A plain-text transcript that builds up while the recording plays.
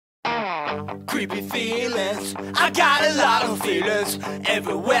Creepy feelings, I got a lot of feelings.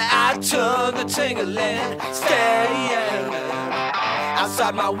 Everywhere I turn, the tingling, staying.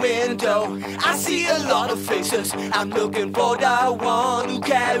 Outside my window, I see a lot of faces. I'm looking for the one who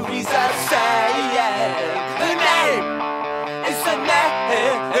carries a saying. The name is the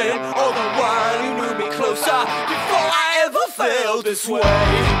name, or the one who knew me closer before I ever felt this way.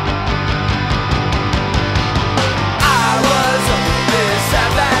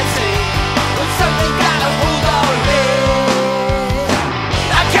 Something got a hold on me.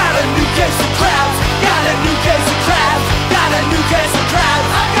 I got a new case of crabs. Got a new case of crabs. Got a new case of crabs.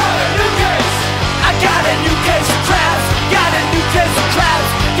 I got a new case. I got a new case of crabs. Got a new case of crabs.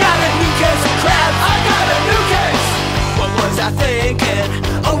 Got a new case of crabs. I got a new case. What was I thinking?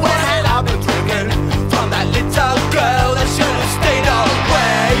 Oh, what had I been drinking? From that little girl that should have stayed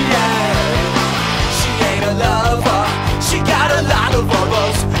away. She ain't a lover. She got a lot of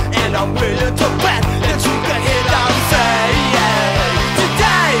others. And I'm willing to bet that you can hear them say,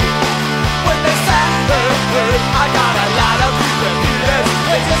 today, when they say, I got a lot of feelings,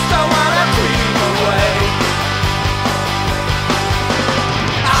 they just don't wanna breathe away.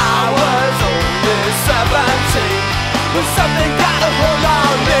 I was only 17 when something got a hold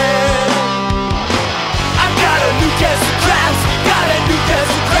on me. I got a new case of crabs. Got a new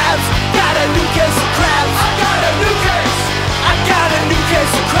case of crabs. Got a new case of crabs. I got a new case. I got a new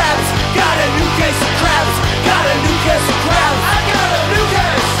case of crabs. Got a new case of crabs. Got a new case of crabs. I got a new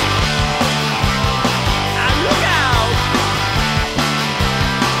case. And look out.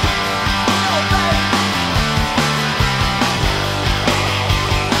 Oh, baby.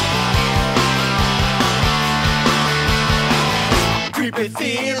 Creepy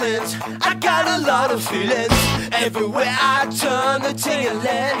feelings. I got a lot of feelings. Everywhere I turn, the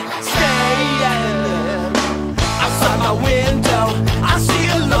tingling, staying. Outside my window, I see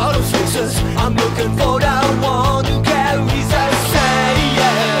a lot